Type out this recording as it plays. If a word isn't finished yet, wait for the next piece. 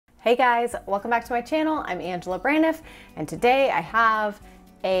Hey guys, welcome back to my channel. I'm Angela Braniff, and today I have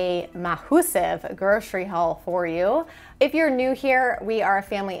a massive grocery haul for you. If you're new here, we are a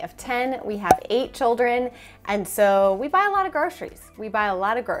family of 10. We have 8 children, and so we buy a lot of groceries.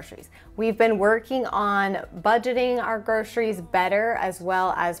 We've been working on budgeting our groceries better, as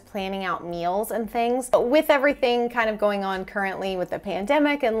well as planning out meals and things. But with everything kind of going on currently with the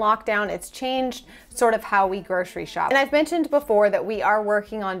pandemic and lockdown, it's changed sort of how we grocery shop. And I've mentioned before that we are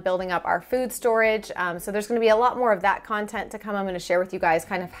working on building up our food storage. So there's gonna be a lot more of that content to come. I'm gonna share with you guys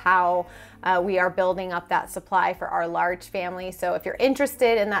kind of how we are building up that supply for our large family. So if you're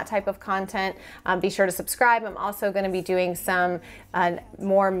interested in that type of content, be sure to subscribe. I'm also going to be doing some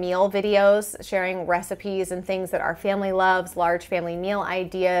more meal videos, sharing recipes and things that our family loves, large family meal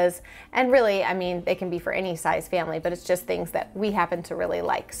ideas. And really, I mean, they can be for any size family, but it's just things that we happen to really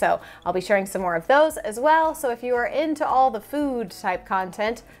like. So I'll be sharing some more of those as well. So if you are into all the food type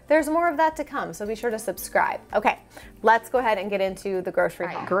content, there's more of that to come. So be sure to subscribe. Okay, let's go ahead and get into the grocery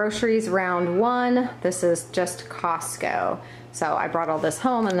haul. Groceries round 1. This is just Costco. So I brought all this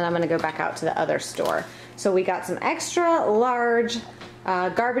home, and then I'm gonna go back out to the other store. So we got some extra large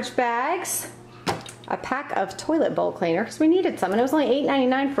garbage bags, a pack of toilet bowl cleaner, because we needed some, and it was only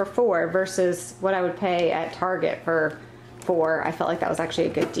 $8.99 for 4 versus what I would pay at Target for 4. I felt like that was actually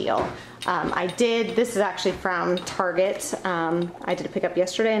a good deal. This is actually from Target. I did a pickup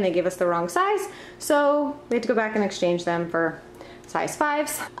yesterday and they gave us the wrong size, so we had to go back and exchange them for size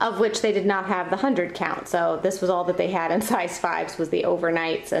 5s, of which they did not have the 100 count. So this was all that they had in size 5s, was the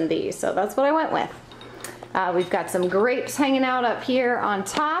overnights and these. So that's what I went with. We've got some grapes hanging out up here on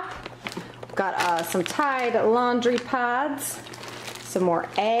top. We've got some Tide laundry pods, some more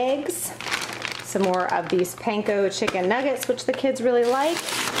eggs, some more of these panko chicken nuggets, which the kids really like,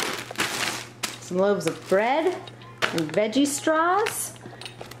 some loaves of bread and veggie straws.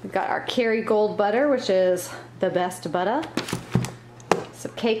 We've got our Kerrygold butter, which is the best butter,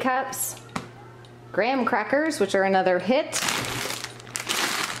 some K-cups, graham crackers, which are another hit,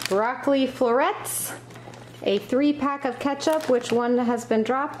 broccoli florets, a 3-pack of ketchup, which one has been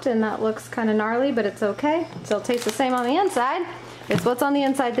dropped and that looks kind of gnarly, but it's okay. Still tastes the same on the inside. It's what's on the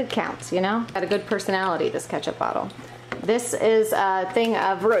inside that counts, you know? Got a good personality, this ketchup bottle. This is a thing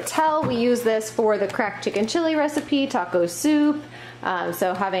of Rotel. We use this for the cracked chicken chili recipe, taco soup.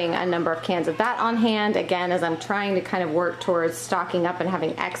 So having a number of cans of that on hand, again, as I'm trying to kind of work towards stocking up and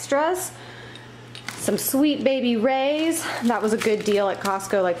having extras. Some Sweet Baby Rays. That was a good deal at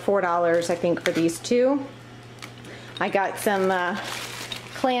Costco, like $4, I think, for these 2. I got some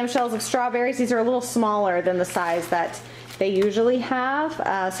clamshells of strawberries. These are a little smaller than the size that they usually have,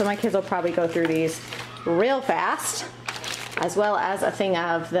 so my kids will probably go through these real fast, as well as a thing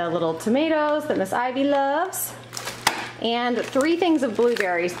of the little tomatoes that Miss Ivy loves, and 3 things of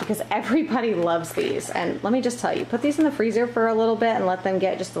blueberries, because everybody loves these. And let me just tell you, put these in the freezer for a little bit and let them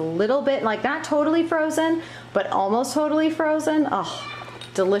get just a little bit, like not totally frozen, but almost totally frozen. Oh,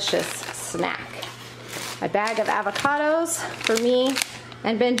 delicious snack. A bag of avocados for me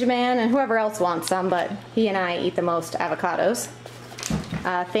and Benjamin and whoever else wants some, but he and I eat the most avocados.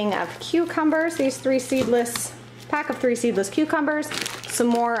 A thing of cucumbers, these 3 seedless, pack of 3 seedless cucumbers. Some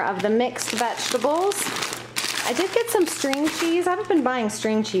more of the mixed vegetables. I did get some string cheese. I haven't been buying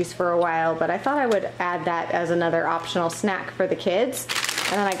string cheese for a while, but I thought I would add that as another optional snack for the kids.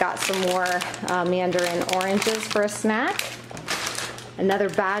 And then I got some more mandarin oranges for a snack. Another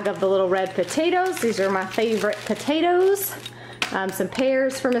bag of the little red potatoes. These are my favorite potatoes. Some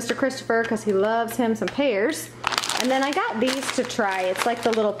pears for Mr. Christopher, because he loves him some pears. And then I got these to try. It's like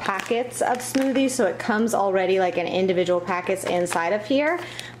the little packets of smoothies, so it comes already like in individual packets inside of here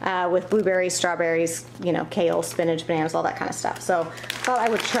with blueberries, strawberries, you know, kale, spinach, bananas, all that kind of stuff. So thought I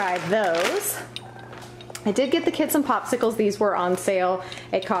would try those. I did get the kids some popsicles. These were on sale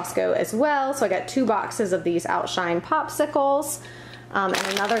at Costco as well. So I got 2 boxes of these Outshine popsicles. And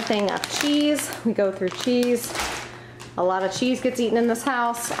another thing of cheese. We go through cheese. A lot of cheese gets eaten in this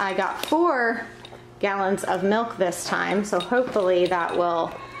house. I got 4 gallons of milk this time, so hopefully that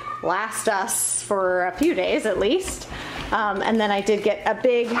will last us for a few days at least. And then I did get a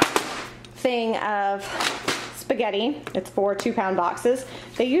big thing of spaghetti. It's 4 2-pound boxes.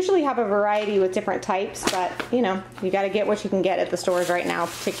 They usually have a variety with different types, but you know, you got to get what you can get at the stores right now,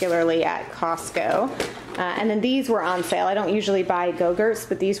 particularly at Costco. And then these were on sale. I don't usually buy Go-Gurts,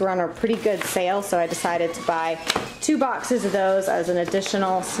 but these were on a pretty good sale, so I decided to buy 2 boxes of those as an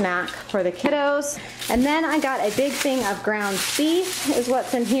additional snack for the kiddos. And then I got a big thing of ground beef is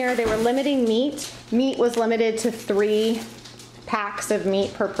what's in here. They were limiting meat. Meat was limited to 3 packs of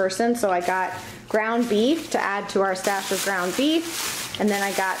meat per person, so I got ground beef to add to our stash of ground beef. And then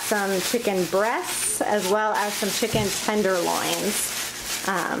I got some chicken breasts as well as some chicken tenderloins.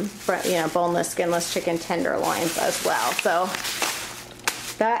 Boneless, skinless chicken tenderloins as well. So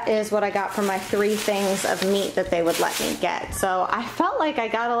that is what I got for my 3 things of meat that they would let me get. So I felt like I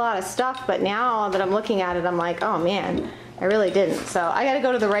got a lot of stuff, but now that I'm looking at it, I'm like, oh man, I really didn't. So I gotta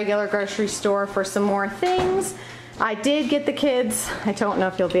go to the regular grocery store for some more things. I did get the kids, I don't know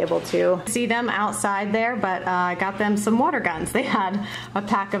if you'll be able to see them outside there, but I got them some water guns. They had a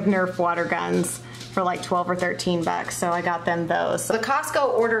pack of Nerf water guns for like 12 or 13 bucks, so I got them those. So the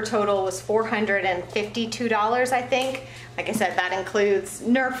Costco order total was $452, I think. Like I said, that includes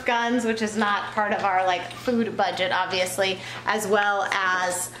Nerf guns, which is not part of our like food budget, obviously, as well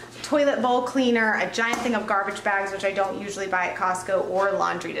as toilet bowl cleaner, a giant thing of garbage bags, which I don't usually buy at Costco, or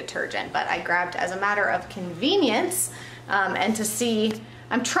laundry detergent, but I grabbed as a matter of convenience and to see,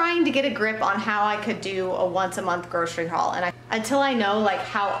 I'm trying to get a grip on how I could do a once a month grocery haul. And until I know like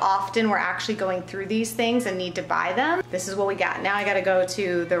how often we're actually going through these things and need to buy them, this is what we got. Now I gotta go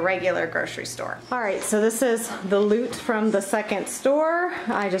to the regular grocery store. All right, so this is the loot from the second store.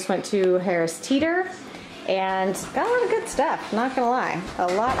 I just went to Harris Teeter and got a lot of good stuff, not gonna lie. A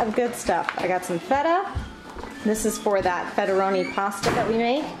lot of good stuff. I got some feta. This is for that fettuccine pasta that we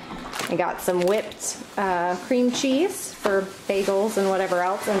make. I got some whipped cream cheese for bagels and whatever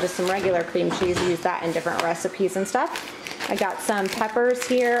else, and just some regular cream cheese. Use that in different recipes and stuff. I got some peppers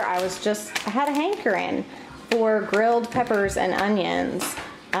here. I had a hankering for grilled peppers and onions.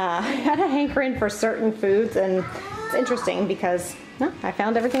 I had a hankering for certain foods, and it's interesting because I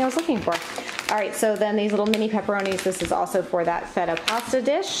found everything I was looking for. All right, so then these little mini pepperonis, this is also for that feta pasta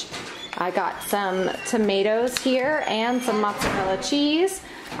dish. I got some tomatoes here and some mozzarella cheese.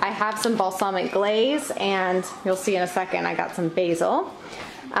 I have some balsamic glaze, and you'll see in a second I got some basil.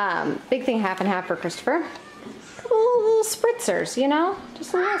 Big thing, half and half for Christopher. Little spritzers, you know,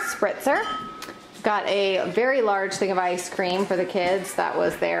 just a little spritzer. Got a very large thing of ice cream for the kids. That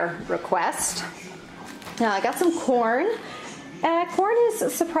was their request. Now I got some corn. Corn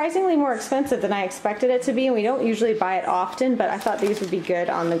is surprisingly more expensive than I expected it to be, and we don't usually buy it often, but I thought these would be good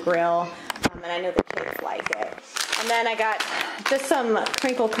on the grill, and I know the kids like it. And then I got just some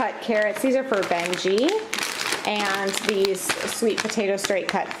crinkle cut carrots. These are for Benji. And these sweet potato straight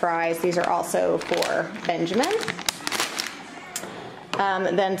cut fries. These are also for Benjamin.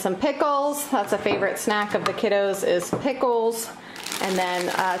 Then some pickles. That's a favorite snack of the kiddos, is pickles. And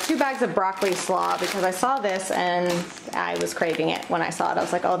then 2 bags of broccoli slaw, because I saw this and I was craving it when I saw it. I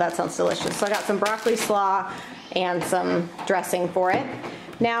was like, oh, that sounds delicious. So I got some broccoli slaw and some dressing for it.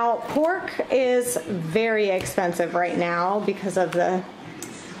 Now, pork is very expensive right now because of the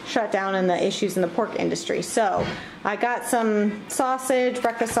shutdown and the issues in the pork industry. So I got some sausage,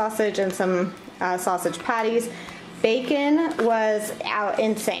 breakfast sausage, and some sausage patties. Bacon was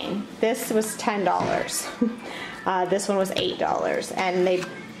insane. This was $10. This one was $8, and they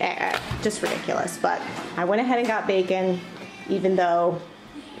just ridiculous. But I went ahead and got bacon, even though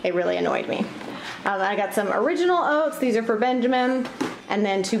it really annoyed me. I got some original oats. These are for Benjamin. And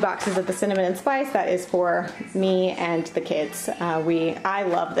then 2 boxes of the cinnamon and spice. That is for me and the kids. I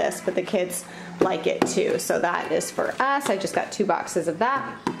love this, but the kids like it too. So that is for us. I just got 2 boxes of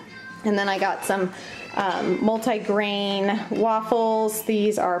that. And then I got some multi-grain waffles.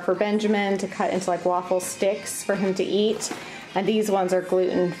 These are for Benjamin to cut into like waffle sticks for him to eat. And these ones are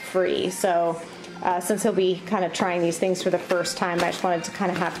gluten-free. So since he'll be kind of trying these things for the first time, I just wanted to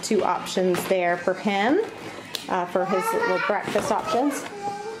kind of have 2 options there for him. For his little breakfast options.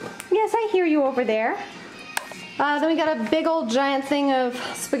 Yes, I hear you over there. Then we got a big old giant thing of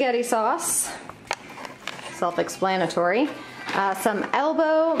spaghetti sauce. Self-explanatory. Some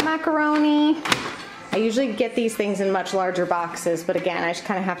elbow macaroni. I usually get these things in much larger boxes, but again, I just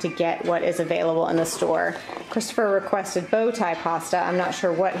kind of have to get what is available in the store. Christopher requested bow tie pasta. I'm not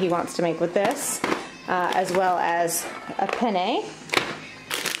sure what he wants to make with this, as well as a penne.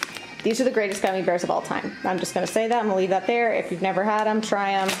 These are the greatest gummy bears of all time. I'm just going to say that. I'm going to leave that there. If you've never had them,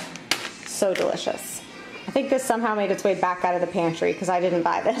 try them. So delicious. I think this somehow made its way back out of the pantry because I didn't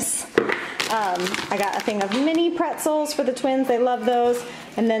buy this. I got a thing of mini pretzels for the twins. They love those.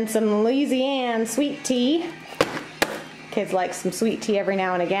 And then some Louisiana sweet tea. Kids like some sweet tea every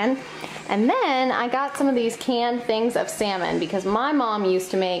now and again. And then I got some of these canned things of salmon because my mom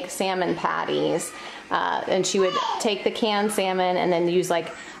used to make salmon patties. And she would take the canned salmon and then use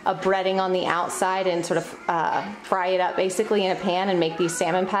like a breading on the outside and sort of fry it up basically in a pan and make these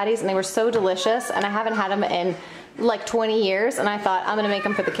salmon patties, and they were so delicious, and I haven't had them in like 20 years, and I thought I'm gonna make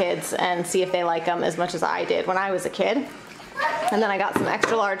them for the kids and see if they like them as much as I did when I was a kid. And then I got some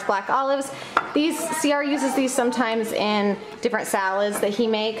extra large black olives These, CR uses these sometimes in different salads that he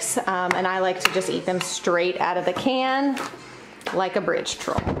makes, and I like to just eat them straight out of the can, like a bridge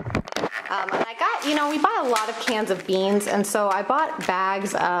troll. And I got, you know, we buy a lot of cans of beans, and so I bought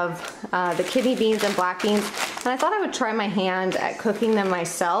bags of the kidney beans and black beans, and I thought I would try my hand at cooking them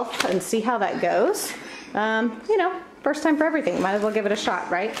myself and see how that goes. You know, first time for everything, might as well give it a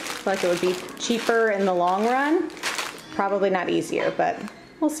shot, right? I feel like it would be cheaper in the long run. Probably not easier, but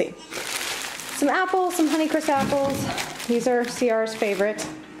we'll see. Some apples, some Honeycrisp apples. These are CR's favorite.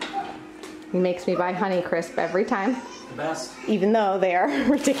 He makes me buy Honeycrisp every time. The best. Even though they are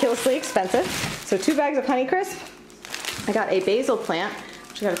ridiculously expensive. So 2 bags of Honeycrisp. I got a basil plant,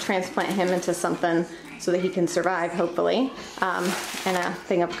 which I gotta transplant him into something so that he can survive, hopefully. And a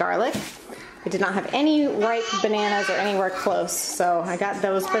thing of garlic. I did not have any ripe bananas or anywhere close, so I got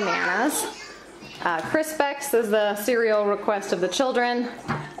those bananas. Crispex is the cereal request of the children.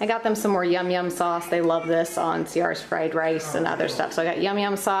 I got them some more Yum Yum sauce. They love this on CR's fried rice and other stuff. So I got Yum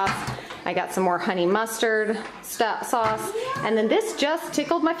Yum sauce. I got some more honey mustard sauce. And then this just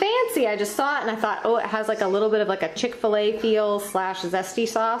tickled my fancy. I just saw it and I thought, oh, it has like a little bit of like a Chick-fil-A feel / zesty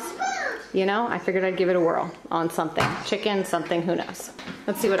sauce. You know, I figured I'd give it a whirl on something. Chicken, something, who knows.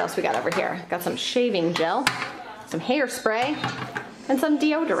 Let's see what else we got over here. Got some shaving gel, some hairspray, and some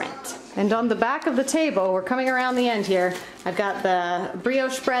deodorant. And on the back of the table, we're coming around the end here, I've got the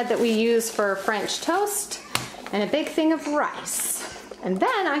brioche bread that we use for French toast and a big thing of rice. And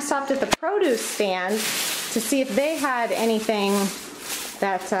then I stopped at the produce stand to see if they had anything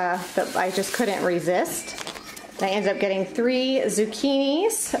that I just couldn't resist. I ended up getting 3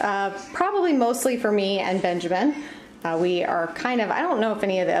 zucchinis, probably mostly for me and Benjamin. We are kind of, I don't know if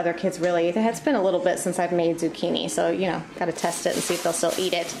any of the other kids really, it's been a little bit since I've made zucchini, so you know, gotta test it and see if they'll still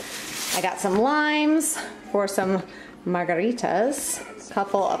eat it. I got some limes for some margaritas, a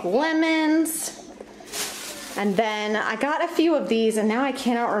couple of lemons, and then I got a few of these, and now I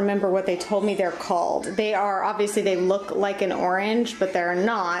cannot remember what they told me they're called. They are, obviously they look like an orange, but they're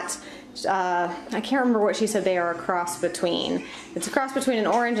not. I can't remember what she said they are a cross between. It's a cross between an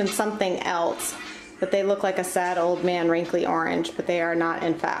orange and something else, but they look like a sad old man wrinkly orange, but they are not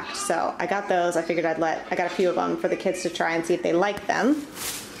in fact. So I got those. I figured I got a few of them for the kids to try and see if they like them.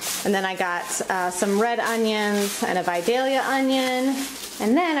 And then I got some red onions and a Vidalia onion.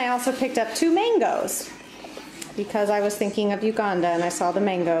 And then I also picked up 2 mangoes because I was thinking of Uganda and I saw the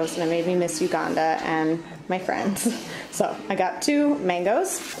mangoes and it made me miss Uganda and my friends. So I got 2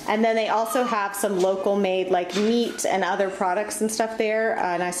 mangoes. And then they also have some local made like meat and other products and stuff there.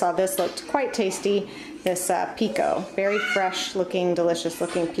 And I saw this looked quite tasty. This pico, very fresh looking, delicious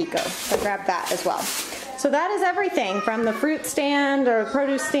looking pico. So I grabbed that as well. So that is everything from the fruit stand or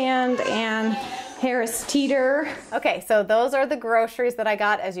produce stand and Harris Teeter. Okay, so those are the groceries that I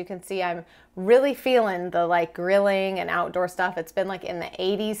got. As you can see, I'm really feeling the like grilling and outdoor stuff. It's been like in the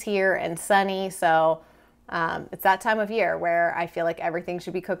 80s here and sunny, so it's that time of year where I feel like everything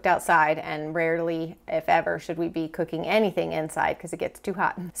should be cooked outside, and rarely, if ever, should we be cooking anything inside because it gets too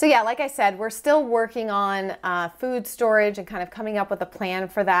hot. So yeah, like I said, we're still working on food storage and kind of coming up with a plan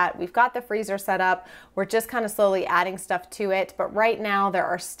for that. We've got the freezer set up. We're just kind of slowly adding stuff to it, but right now there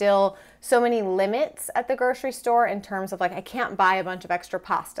are still so many limits at the grocery store in terms of like, I can't buy a bunch of extra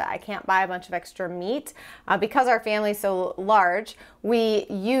pasta. I can't buy a bunch of extra meat. Because our family's so large, we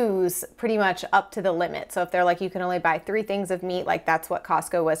use pretty much up to the limit. So if they're like, you can only buy 3 things of meat, like that's what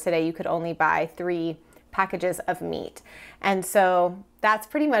Costco was today. You could only buy 3 packages of meat. And so that's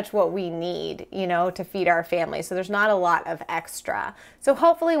pretty much what we need, you know, to feed our family. So there's not a lot of extra. So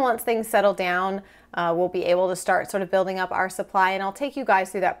hopefully once things settle down, we'll be able to start sort of building up our supply, and I'll take you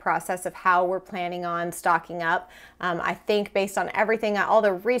guys through that process of how we're planning on stocking up. I think based on everything, all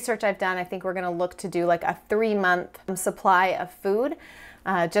the research I've done, I think we're gonna look to do like a 3-month supply of food.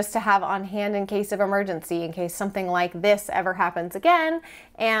 Just to have on hand in case of emergency, in case something like this ever happens again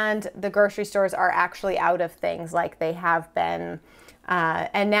and the grocery stores are actually out of things like they have been.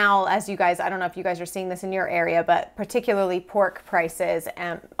 And now, as you guys, I don't know if you guys are seeing this in your area, but particularly pork prices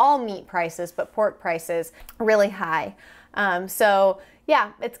and all meat prices, but pork prices really high. So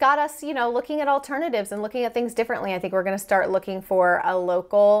yeah, it's got us, you know, looking at alternatives and looking at things differently. I think we're going to start looking for a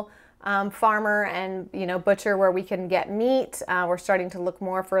local farmer and, you know, butcher where we can get meat. We're starting to look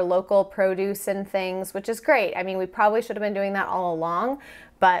more for local produce and things, which is great. I mean, we probably should have been doing that all along,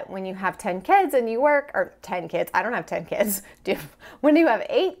 but when you have 10 kids and you work, or 10 kids, I don't have 10 kids. When you have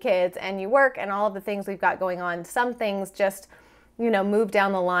 8 kids and you work and all of the things we've got going on, some things just, you know, move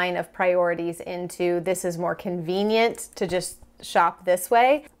down the line of priorities into this is more convenient to just shop this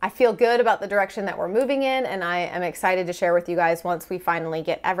way. I feel good about the direction that we're moving in, and I am excited to share with you guys once we finally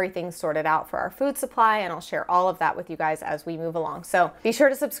get everything sorted out for our food supply, and I'll share all of that with you guys as we move along. So be sure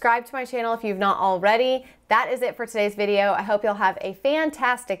to subscribe to my channel if you've not already. That is it for today's video. I hope you'll have a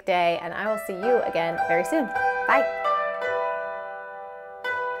fantastic day, and I will see you again very soon. Bye.